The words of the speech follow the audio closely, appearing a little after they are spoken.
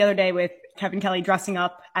the other day with Kevin Kelly dressing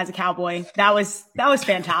up as a cowboy. That was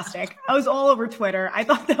fantastic. I was all over Twitter. I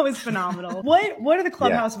thought that was phenomenal. What are the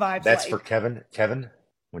clubhouse vibes That's like? for Kevin. Kevin,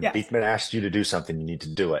 when Beekman asks you to do something, you need to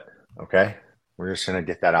do it. Okay? We're just going to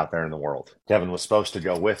get that out there in the world. Kevin was supposed to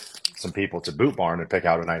go with some people to Boot Barn and pick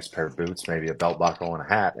out a nice pair of boots, maybe a belt buckle and a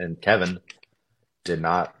hat, and Kevin did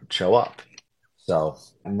not show up. So,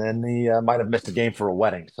 and then he might have missed a game for a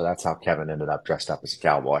wedding. So that's how Kevin ended up dressed up as a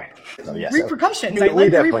cowboy. So yes, repercussions. We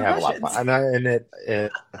definitely have a lot of fun. And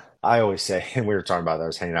I always say, and we were talking about that. I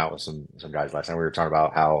was hanging out with some guys last night. We were talking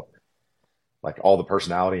about how like all the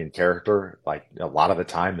personality and character, like a lot of the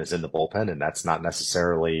time is in the bullpen, and that's not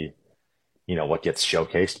necessarily, what gets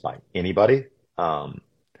showcased by anybody.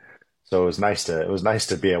 So it was nice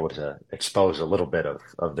to be able to expose a little bit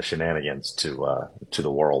of the shenanigans to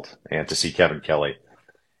the world and to see Kevin Kelly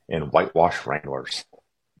in whitewash Wranglers.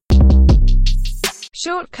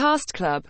 Short Cast Club.